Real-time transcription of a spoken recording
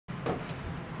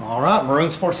All right,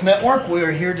 Maroon Sports Network, we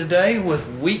are here today with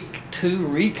Week 2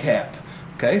 recap.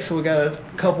 Okay, so we got a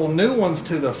couple new ones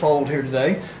to the fold here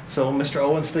today. So Mr.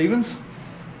 Owen Stevens,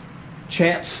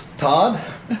 Chance Todd,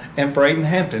 and Braden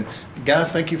Hampton.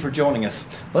 Guys, thank you for joining us.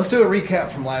 Let's do a recap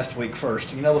from last week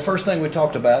first. You know, the first thing we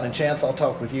talked about, and Chance, I'll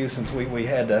talk with you since we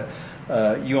had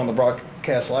you on the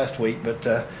broadcast last week, but,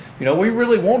 you know, we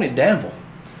really wanted Danville.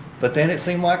 But then it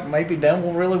seemed like maybe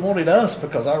Danville really wanted us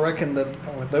because I reckon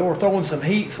that they were throwing some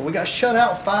heat, so we got shut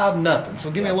out 5-0. So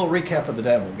give me a little recap of the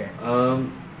Danville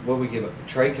game. What we give up?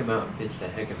 Trey came out and pitched a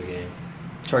heck of a game.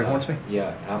 Trey Hornsby?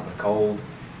 Yeah, out in the cold.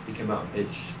 He came out and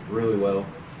pitched really well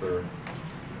for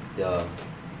the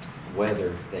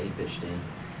weather that he pitched in.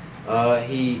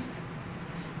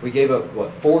 We gave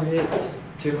up, 4 hits,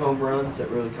 2 home runs that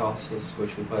really cost us,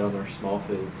 which we played on their small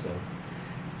field. So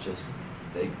just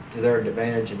to their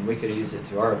advantage, and we could have used it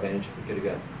to our advantage if we could have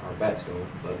got our bats going,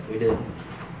 but we didn't.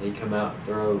 He come out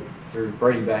and threw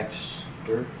Brady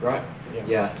Baxter, right?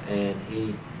 Yeah, and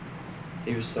he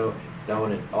was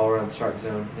throwing it all around the strike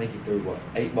zone. I think he threw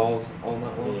 8 balls on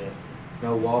that one. Yeah.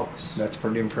 No walks. That's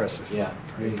pretty impressive. Yeah,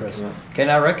 pretty impressive. Okay,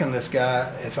 now I reckon this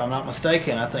guy, if I'm not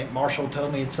mistaken, I think Marshall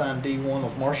told me he'd signed D1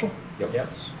 with Marshall. Yep.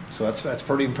 Yes. So that's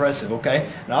pretty impressive. Okay,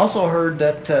 and I also heard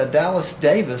that Dallas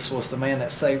Davis was the man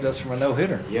that saved us from a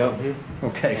no-hitter. Yep.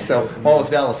 Okay, so what was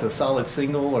Dallas, a solid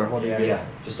single or what did he get? Yeah,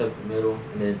 just up the middle,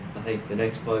 and then I think the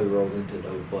next play we rolled into a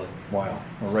double play. Wow,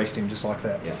 we raced him just like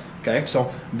that. Yeah. Okay,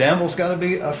 so Danville's got to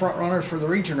be a front runner for the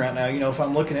region right now. You know, if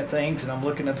I'm looking at things and I'm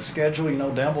looking at the schedule, you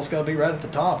know, Danville's got to be right at the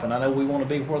top, and I know we want to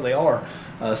be where they are.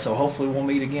 So hopefully we'll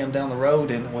meet again down the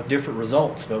road and with different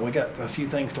results. But we got a few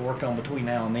things to work on between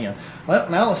now and then.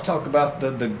 Now let's talk about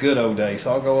the good old days.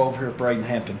 So I'll go over here with Braden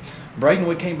Hampton. Braden,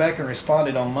 we came back and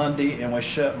responded on Monday, and we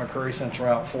shut McCreary Central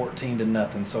out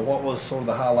 14-0. So what was sort of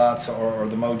the highlights or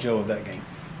the mojo of that game?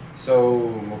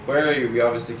 So McCreary, we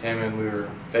obviously came in, we were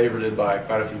favorited by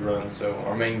quite a few runs. So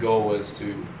our main goal was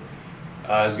to,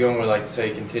 as Gilmore would like to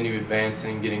say, continue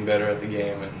advancing, getting better at the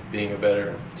game, and being a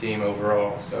better team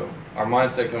overall. So our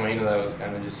mindset coming into that was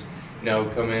kind of just, you know,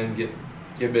 come in,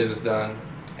 get business done,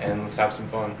 and let's have some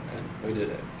fun. And we did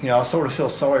it. You know, I sort of feel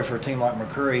sorry for a team like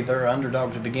McCreary. They're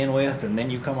underdog to begin with, and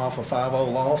then you come off a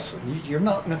 5-0 loss. You're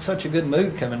not in such a good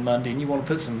mood coming Monday, and you want to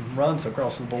put some runs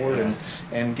across the board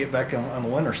and get back on the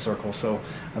winner's circle. So,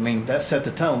 I mean, that set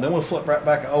the tone. Then we'll flip right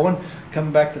back to Owen,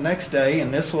 coming back the next day,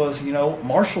 and this was, you know,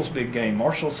 Marshall's big game.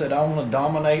 Marshall said, I want to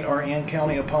dominate our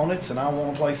in-county opponents, and I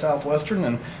want to play Southwestern,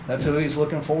 and that's who he's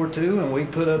looking forward to, and we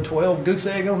put a 12 goose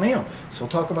egg on them. So we'll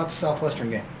talk about the Southwestern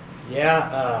game.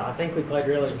 Yeah, I think we played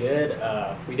really good.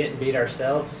 We didn't beat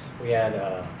ourselves. We had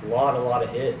a lot of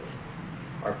hits.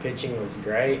 Our pitching was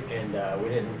great, and we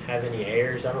didn't have any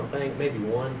errors, I don't think, maybe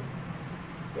one.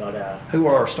 But who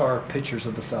are our star pitchers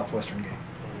of the Southwestern game?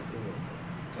 Who was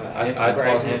I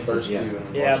tossed the first two,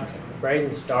 and then Marshall came in.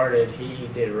 Braden started. He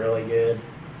did really good.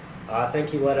 I think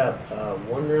he let up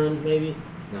 1 run, maybe.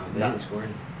 No, they didn't score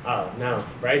any. Oh, no.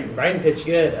 Braden pitched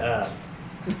good.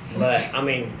 But, I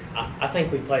mean, I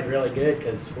think we played really good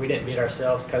because we didn't beat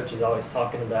ourselves. Coach is always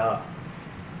talking about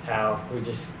how we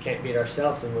just can't beat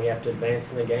ourselves and we have to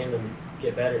advance in the game and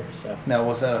get better. So Now,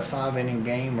 was that a 5-inning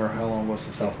game, or how long was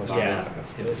the Southwestern game? Yeah,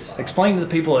 it was 5. Explain to the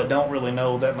people that don't really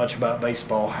know that much about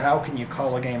baseball, how can you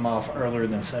call a game off earlier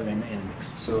than 7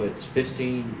 innings? So it's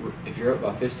 15. If you're up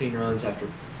by 15 runs after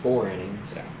 4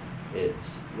 innings,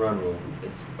 it's run rule.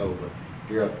 It's over. If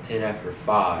you're up 10 after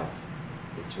 5,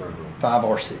 it's run rule. 5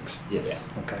 or 6? Yes.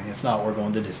 Okay. If not, we're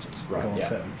going the distance. Right. We're going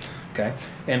 7. Okay.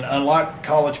 And unlike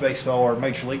college baseball or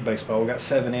Major League Baseball, we got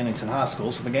 7 innings in high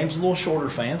school, so the game's a little shorter,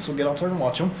 fans. So get out there and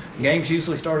watch them. Games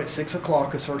usually start at 6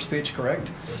 o'clock as first pitch,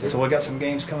 correct? Yes, so we got some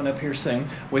games coming up here soon.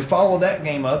 We follow that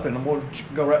game up, and we'll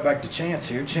go right back to Chance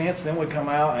here. Chance, then we come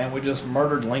out and we just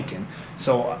murdered Lincoln.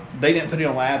 So they didn't put it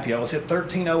on the app yet. Was it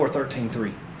 13-0 or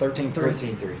 13-3? 13-3.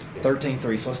 13-3. Yeah.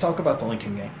 13-3. So let's talk about the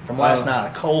Lincoln game from last night,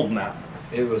 a cold night.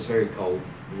 It was very cold.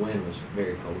 The wind was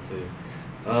very cold, too.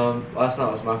 Last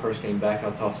night was my first game back.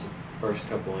 I tossed the first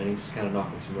couple innings, kind of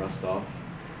knocking some rust off.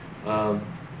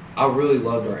 I really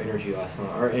loved our energy last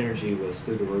night. Our energy was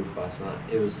through the roof last night.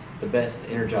 It was the best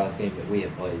energized game that we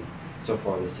have played so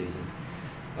far this season.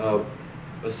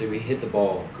 Let's see, we hit the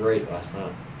ball great last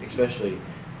night, especially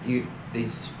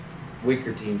these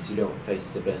weaker teams, you don't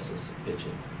face the best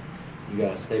pitching. You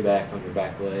got to stay back on your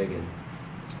back leg and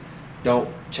don't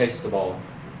chase the ball,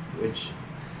 which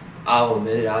I'll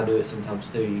admit it, I do it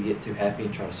sometimes too. You get too happy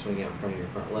and try to swing out in front of your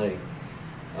front leg.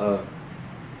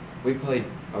 We played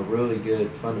a really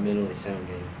good, fundamentally sound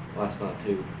game last night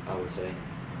too, I would say.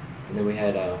 And then we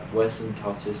had Wesson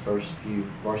toss his first few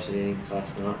varsity innings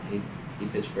last night. He he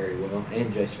pitched very well.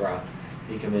 And Jace Fry,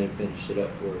 he came in and finished it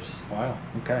up for us. Wow.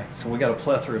 Okay. So we got a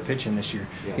plethora of pitching this year.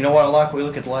 Yeah. You know what I like? We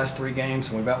look at the last 3 games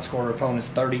and we've outscored our opponents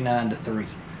 39-3.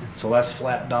 So that's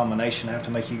flat domination. I have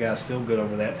to make you guys feel good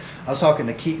over that. I was talking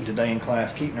to Keaton today in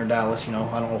class, Keaton or Dallas, I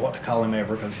don't know what to call him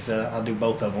ever because he said I'll do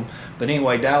both of them. But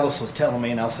anyway, Dallas was telling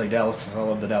me, and I'll say Dallas because I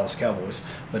love the Dallas Cowboys,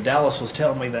 but Dallas was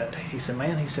telling me that, he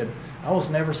said, I was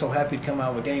never so happy to come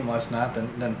out of a game last night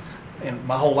than in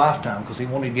my whole lifetime, because he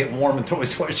wanted to get warm and throw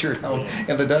his sweatshirt on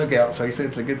in the dugout. So he said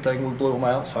it's a good thing we blew him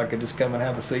out so I could just come and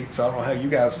have a seat. So I don't know how you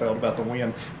guys felt about the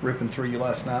wind ripping through you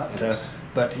last night. Yes.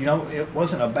 But, it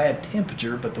wasn't a bad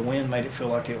temperature, but the wind made it feel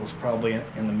like it was probably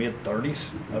in the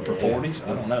mid-30s, upper 40s.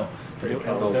 I don't know. But it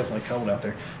was definitely cold out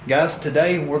there. Guys,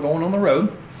 today we're going on the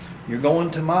road. You're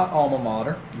going to my alma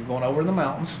mater. You're going over the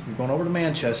mountains. You're going over to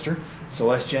Manchester. So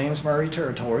that's James Murray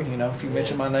territory. If you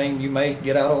mention my name, you may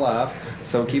get out alive.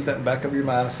 So keep that in the back of your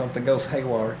mind if something goes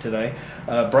haywire today.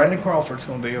 Brandon Crawford's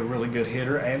going to be a really good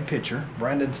hitter and pitcher.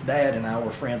 Brandon's dad and I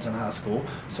were friends in high school,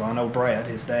 so I know Brad,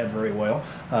 his dad, very well.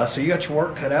 So you got your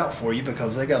work cut out for you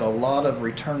because they got a lot of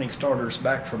returning starters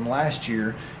back from last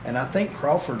year. And I think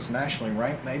Crawford's nationally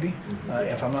ranked, maybe,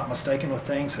 if I'm not mistaken with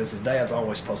things, because his dad's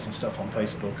always posting stuff on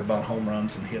Facebook about home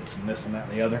runs and hits and this and that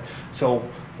and the other. So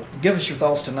give us your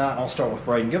thoughts tonight, and I'll start with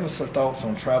Braden. Give us your thoughts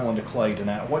on traveling to Clay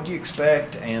tonight. What do you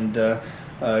expect, and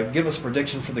give us a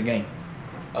prediction for the game.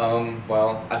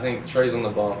 Well, I think Trey's on the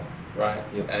bump, right?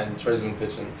 Yep. And Trey's been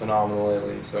pitching phenomenal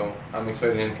lately, so I'm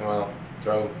expecting him to come out,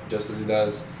 throw just as he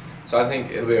does. So I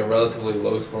think it'll be a relatively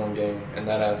low-scoring game in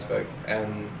that aspect.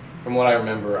 And from what I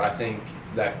remember, I think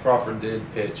that Crawford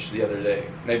did pitch the other day,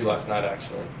 maybe last night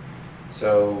actually.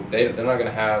 So they're not going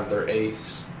to have their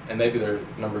ace and maybe their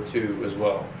number 2 as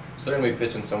well. So they're going to be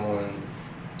pitching someone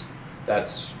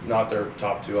that's not their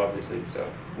top 2, obviously. So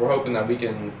we're hoping that we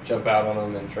can jump out on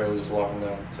them and Trey will just lock them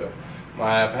down. So if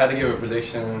I had to give a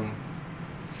prediction,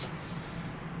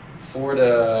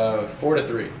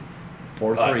 4-3.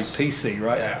 4-3, PC,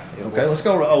 right? Yeah. Okay, let's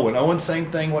go to Owen. Owen,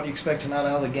 same thing. What do you expect tonight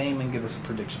out of the game, and give us a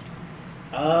prediction.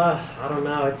 I don't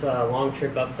know. It's a long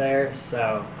trip up there,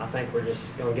 so I think we're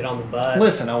just going to get on the bus.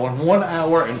 Listen, Owen, 1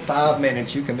 hour and 5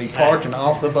 minutes you can be parked and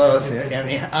off the bus.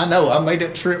 And I know I made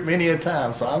that trip many a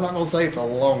time, so I'm not going to say it's a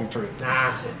long trip.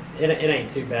 Nah, it ain't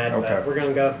too bad, Okay. but we're going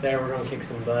to go up there. We're going to kick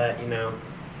some butt,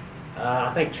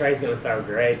 I think Trey's going to throw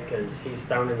great because he's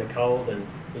thrown in the cold, and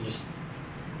he just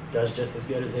does just as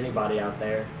good as anybody out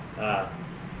there.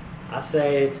 I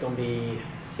say it's going to be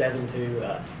 7-2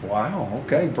 us. Wow,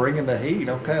 okay, bringing the heat.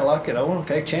 Okay, I like it, Owen.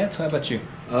 Okay, Chance, how about you?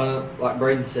 Like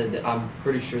Braden said, that I'm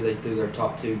pretty sure they threw their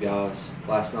top 2 guys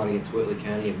last night against Whitley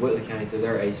County, and Whitley County threw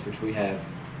their ace, which we have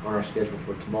on our schedule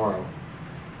for tomorrow.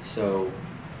 So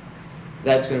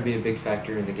that's going to be a big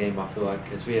factor in the game, I feel like,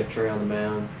 because we have Trey on the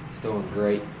mound. He's throwing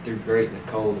great, threw great in the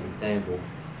cold and Danville,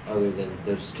 other than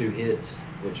those 2 hits,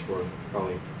 which were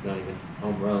probably not even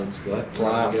home runs, but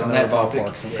Flyouts get on in that their topic.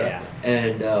 ballparks, okay. Yeah.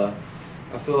 And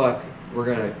I feel like we're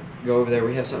going to go over there.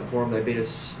 We have something for them. They beat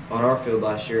us on our field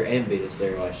last year and beat us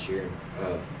there last year.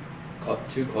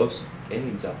 2 close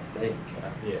games, I think.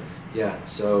 Yeah. Yeah,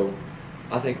 so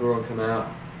I think we're going to come out.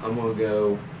 I'm going to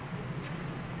go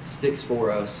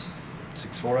 6-4 us.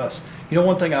 6-4 us.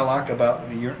 One thing I like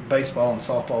about your baseball and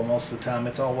softball most of the time,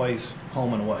 it's always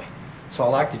home and away. So I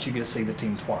like that you get to see the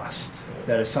team twice.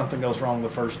 That if something goes wrong the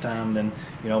first time, then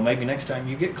maybe next time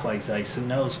you get Clay's ace. Who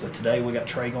knows? But today we got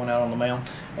Trey going out on the mound.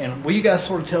 And will you guys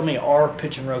sort of tell me our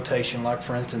pitching rotation? Like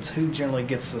for instance, who generally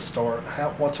gets the start?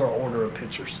 What's our order of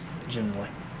pitchers generally?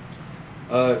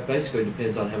 Basically, it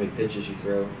depends on how many pitches you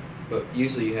throw. But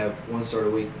usually you have 1 start a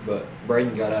week. But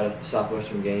Braden got out of the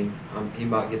Southwestern game. He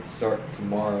might get the start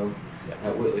tomorrow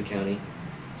at Whitley County.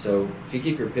 So if you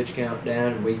keep your pitch count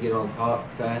down and we get on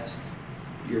top fast,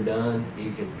 you're done.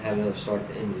 You can have another start at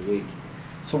the end of the week.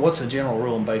 So what's the general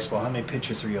rule in baseball? How many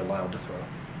pitches are you allowed to throw?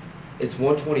 It's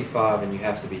 125 and you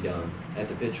have to be done. At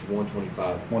the pitch of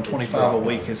 125. 125 a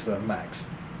week is the max.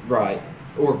 Right.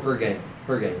 Or per game.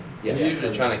 Yeah. You're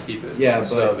usually trying to keep it but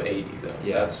sub 80 though.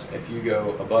 Yeah. That's if you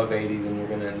go above 80, then you're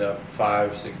going to end up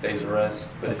 5-6 days of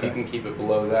rest. But if you can keep it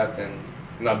below that, then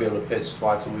you might be able to pitch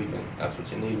twice a week, and that's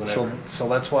what you need whenever. So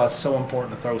that's why it's so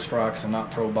important to throw strikes and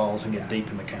not throw balls and get deep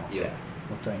in the count. Yeah.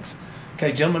 With things.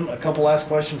 Okay, gentlemen, a couple last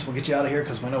questions. We'll get you out of here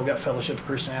because we know we got Fellowship of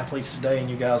Christian Athletes today, and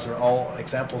you guys are all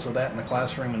examples of that in the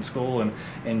classroom and school.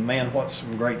 And man, what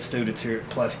some great students here at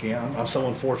Pulaski. I'm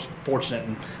so fortunate,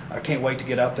 and I can't wait to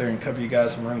get out there and cover you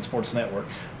guys on Maroon Sports Network.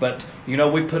 But, you know,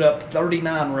 we put up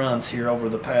 39 runs here over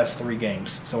the past 3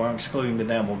 games, so I'm excluding the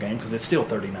Danville game because it's still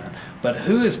 39. But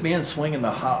who has been swinging the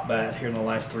hot bat here in the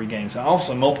last 3 games? Now,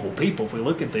 also multiple people if we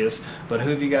look at this, but who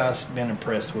have you guys been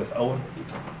impressed with? Owen?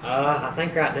 I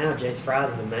think right now Jace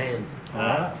Fry's the man. All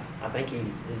right. I think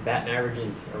his batting average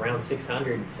is around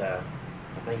 600, so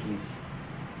I think he's.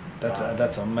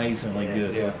 That's amazingly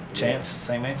good. Yeah. Chance,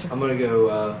 same answer. I'm gonna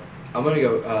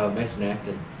go Mason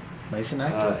Acton. Mason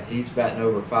Acton. He's batting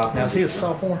over 500. Now is he a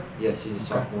sophomore? Yes, he's a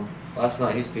sophomore. Last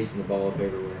night he was piecing the ball up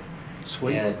everywhere.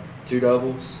 Sweet. He had 2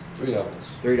 doubles. 3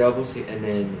 doubles. 3 doubles, and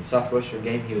then in the Southwestern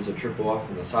game he was a triple off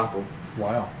from the cycle.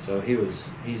 Wow. So he's.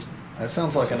 That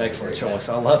sounds like an excellent great choice.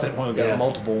 bat. I love it when we've got Yeah.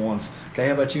 multiple ones. Okay,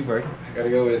 how about you, Brady? I got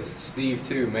to go with Steve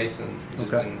too. Mason. He's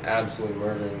just Okay. been absolutely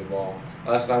murdering the ball.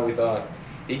 Last night we thought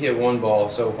he hit one ball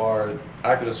so hard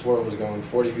I could have swore it was going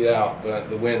 40 feet out, but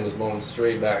the wind was blowing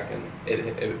straight back and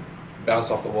it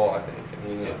bounced off the wall, I think, and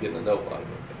he ended up getting a double out of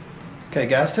it. Okay,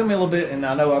 guys, tell me a little bit, and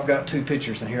I know I've got 2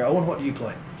 pitchers in here. Owen, what do you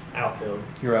play? Outfield.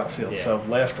 You're outfield, Yeah. so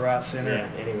left, right, center.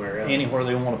 Yeah, anywhere else. Anywhere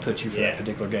they want to put you for Yeah. that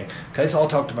particular game. Okay, so I'll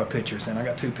talk to my pitchers, and I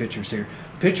got 2 pitchers here.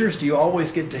 Pitchers, do you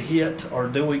always get to hit, or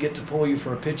do we get to pull you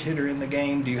for a pitch hitter in the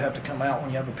game? Do you have to come out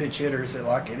when you have a pitch hitter? Is it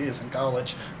like it is in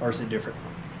college, or is it different?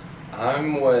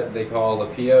 I'm what they call a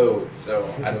PO, so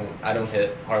I don't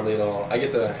hit hardly at all. I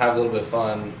get to have a little bit of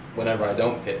fun whenever I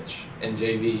don't pitch in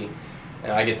JV,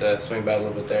 and I get to swing bat a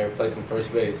little bit there, play some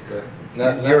first base. But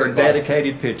You're a nothing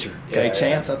dedicated pitcher. Okay, Yeah,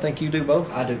 Chance, I think you do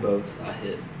both. I do both. I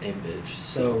hit and pitch.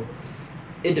 So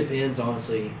it depends,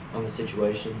 honestly, on the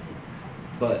situation.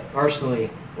 But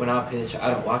personally, when I pitch, I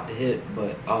don't like to hit,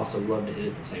 but I also love to hit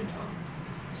at the same time.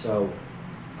 So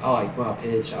when I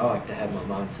pitch, I like to have my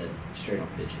mindset straight on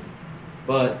pitching.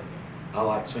 But I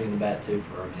like swinging the bat too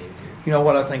for our team here. You know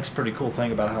what I think is a pretty cool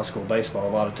thing about high school baseball? A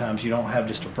lot of times you don't have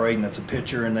just a Braden that's a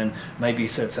pitcher and then maybe he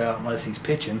sits out unless he's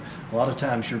pitching. A lot of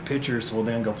times your pitchers will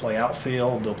then go play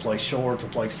outfield, they'll play short, they'll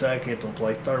play second, they'll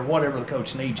play third, whatever the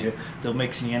coach needs you. They'll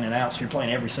mix you in and out, so you're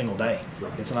playing every single day.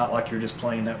 Right. It's not like you're just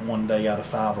playing that one day out of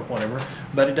 5 or whatever.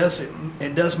 But it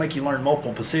does make you learn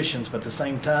multiple positions, but at the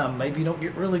same time, maybe you don't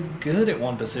get really good at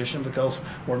one position because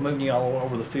we're moving you all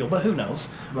over the field. But who knows?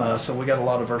 Right. So we got a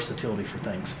lot of versatility for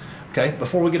things. Okay,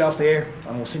 before we get off the air,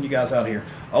 I'm going to send you guys out here.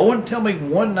 Owen, tell me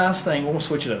one nice thing. We'll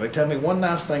switch it up. Tell me one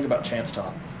nice thing about Chance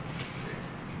Todd.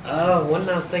 One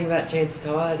nice thing about Chance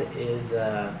Todd is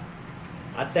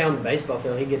I'd say on the baseball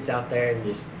field, he gets out there and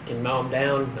just can mow him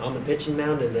down on the pitching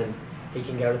mound, and then he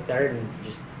can go to third and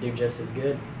just do just as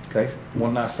good. Okay,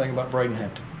 one nice thing about Braden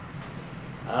Hampton.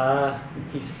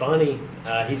 He's funny.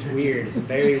 He's weird,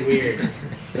 very weird.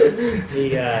 He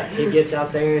gets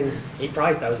out there and he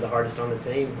probably throws the hardest on the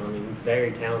team. I mean,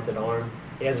 very talented arm.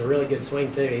 He has a really good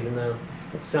swing too, even though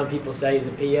some people say he's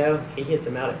a PO. He hits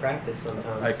him out at practice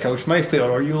sometimes. Hey, Coach Mayfield,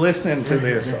 are you listening to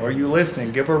this? Are you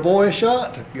listening? Give our boy a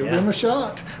shot. Give Yeah. him a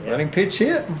shot. Yeah. Let him pitch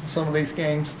hit in some of these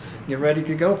games. Get ready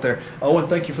to go up there. Owen,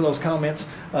 thank you for those comments.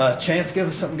 Chance, give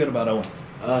us something good about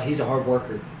Owen. He's a hard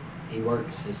worker. He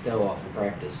works his tail off in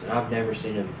practice, and I've never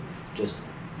seen him just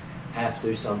half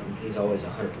do something. He's always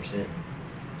 100%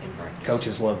 in practice.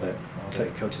 Coaches love that. I'll tell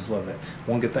you, coaches love that.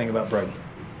 One good thing about Braden.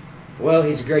 Well,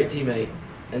 he's a great teammate,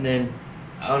 and then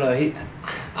I don't know.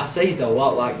 I say he's a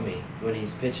lot like me when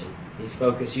he's pitching. He's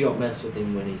focused. You don't mess with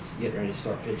him when he's getting ready to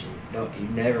start pitching. You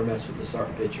never mess with the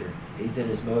starting pitcher. He's in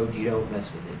his mode. You don't mess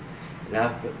with him. And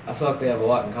I feel like we have a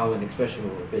lot in common, especially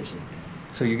when we're pitching.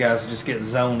 So you guys just get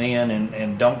zoned in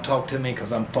and don't talk to me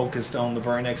because I'm focused on the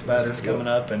very next batter that's coming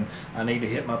up and I need to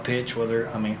hit my pitch, what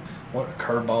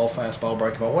curveball, fastball,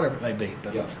 breakball, whatever it may be.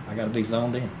 But Yeah. I got to be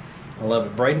zoned in. I love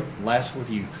it. Braden, last with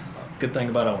you. Good thing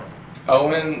about Owen.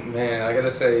 Owen, man, I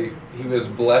gotta say he was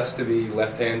blessed to be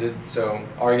left-handed.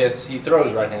 Or I guess he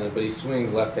throws right-handed, but he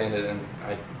swings left-handed, and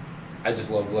I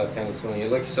just love left-handed swinging. It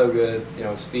looks so good. You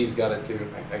know, Steve's got it too.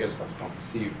 I gotta stop calling him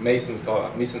Steve. Mason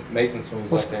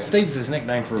swings Well, left-handed. Steve's his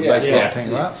nickname for a Yeah, baseball yeah, team,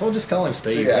 Steve. right? So we'll just call him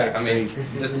Steve. So, yeah, Heck, I mean, Steve.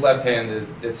 just left-handed.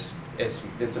 It's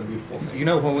a beautiful thing. You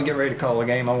know, when we get ready to call a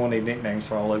game, I want to need nicknames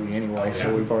for all of you anyway, Oh, so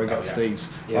yeah. we've already got Oh, yeah. Steve's.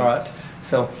 Yeah. All right.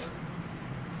 So,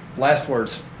 last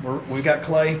words. We've got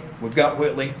Clay, we've got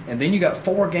Whitley, and then you got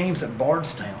 4 games at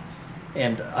Bardstown.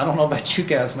 And I don't know about you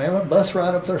guys, man. That bus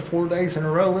ride up there 4 days in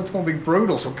a row, that's going to be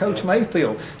brutal. So, Coach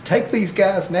Mayfield, take these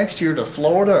guys next year to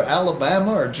Florida or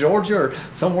Alabama or Georgia or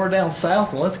somewhere down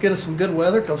south, and let's get us some good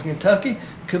weather, because Kentucky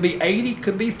could be 80,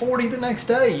 could be 40 the next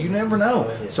day. You never know.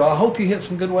 Oh, yeah. So I hope you hit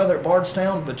some good weather at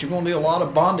Bardstown, but you're going to do a lot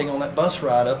of bonding on that bus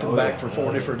ride up and Oh, back yeah. for 4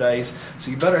 Oh, different yeah. days.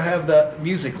 So you better have the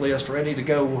music list ready to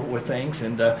go with things.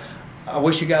 And I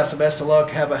wish you guys the best of luck.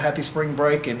 Have a happy spring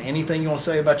break, and anything you want to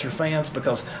say about your fans,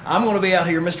 because I'm going to be out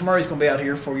here. Mr. Murray's going to be out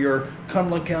here for your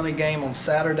Cumberland County game on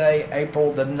Saturday,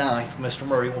 April the 9th. Mr.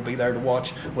 Murray will be there to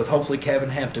watch with hopefully Kevin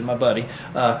Hampton, my buddy.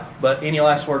 But any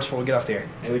last words before we get off the air?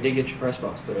 And we did get your press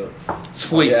box put up.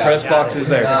 Sweet. Yeah. Press box is It's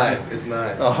there. nice. It's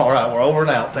nice. All right. We're over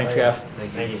and out. Thanks, Oh, yeah. guys.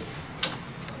 Thank you. Thank you.